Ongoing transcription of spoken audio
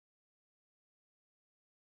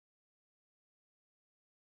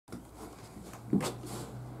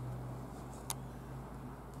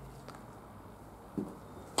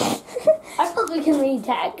I thought we can read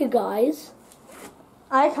tag, guys.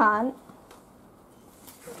 I can't.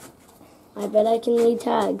 I bet I can read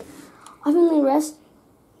tag. I've only rest.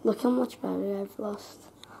 Look how much battery I've lost.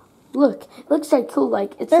 Look, it looks so cool.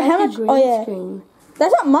 Like it's like a green screen.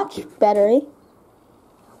 That's not much battery.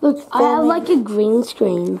 Look, I have like a green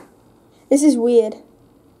screen. This is weird.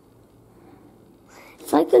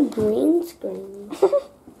 It's like a green screen.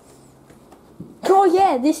 Oh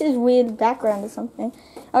yeah, this is weird background or something.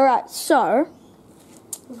 Alright, so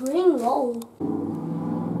Green roll.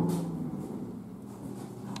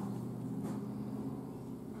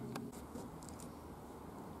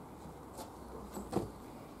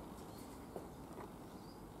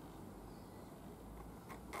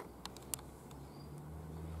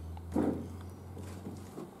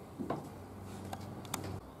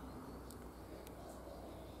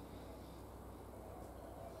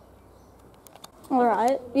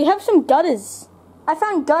 alright, we have some gutters. I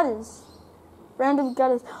found gutters. Random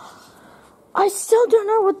gutters. I still don't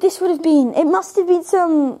know what this would have been. It must have been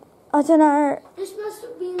some, I don't know. This must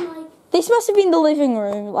have been like... This must have been the living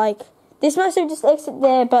room. Like, this must have just exited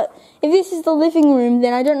there. But if this is the living room,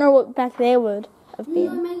 then I don't know what back there would have been.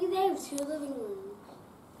 No, maybe they have two living rooms.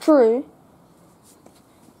 True.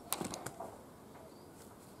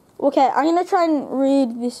 Okay, I'm going to try and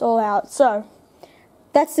read this all out. So,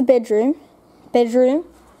 that's the bedroom. Bedroom.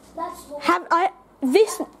 That's what...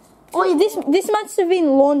 This must have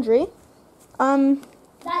been laundry. That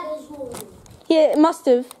is laundry. Yeah, it must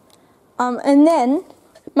have. And then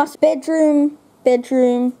bedroom,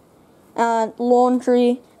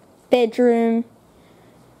 laundry, bedroom,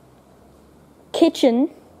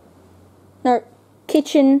 kitchen. No,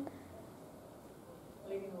 kitchen.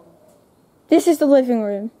 Living room. This is the living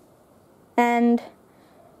room. And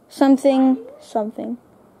something. If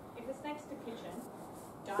it's next to kitchen,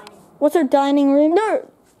 dining. What's our dining room? No.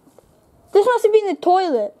 This must have been the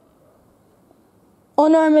toilet. Oh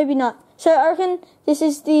no, maybe not. So I reckon this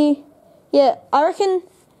is the... Yeah, I reckon...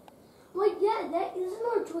 Wait, yeah, that is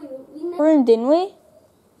no toilet. We never... Room, didn't we?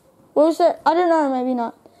 What was that? I don't know, maybe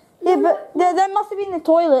not. Yeah, but that must have been the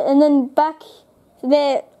toilet, and then back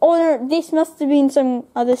there... Oh no, this must have been some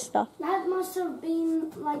other stuff. That must have been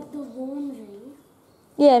like the laundry.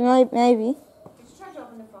 Yeah, maybe. Did you try to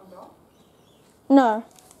open the front door? No.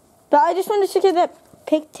 But I just wanted to get that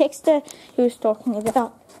texter he was talking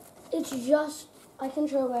about. It's just... I can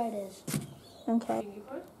show where it is. Okay. Think you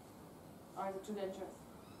could? Or is it too dangerous?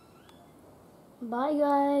 Bye,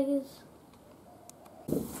 guys.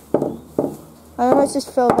 I almost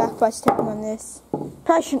just fell back by stepping on this.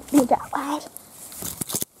 Probably shouldn't be that loud.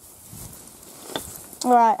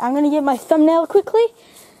 Alright, I'm going to get my thumbnail quickly.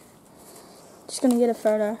 Just going to get a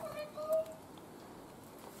photo.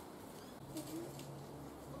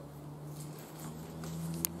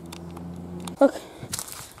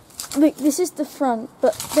 Look, this is the front,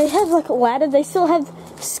 but they have like a ladder. They still have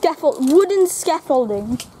wooden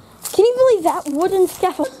scaffolding. Can you believe that? Wooden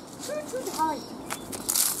scaffolding.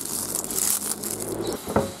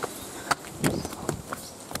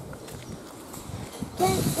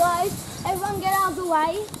 Okay, guys, everyone get out of the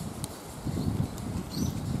way.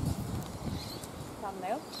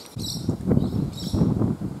 Thumbnail?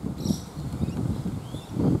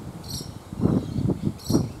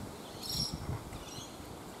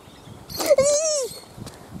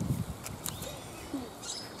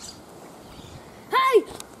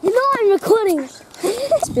 Recording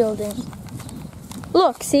this building.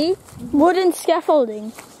 Look, see? Wooden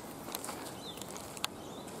scaffolding.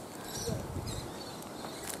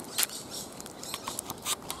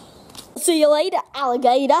 See you later,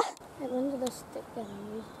 alligator. When did the stick get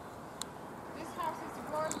moved? This house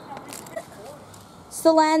is worth how much? It's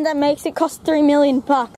the land that makes it cost $3 million.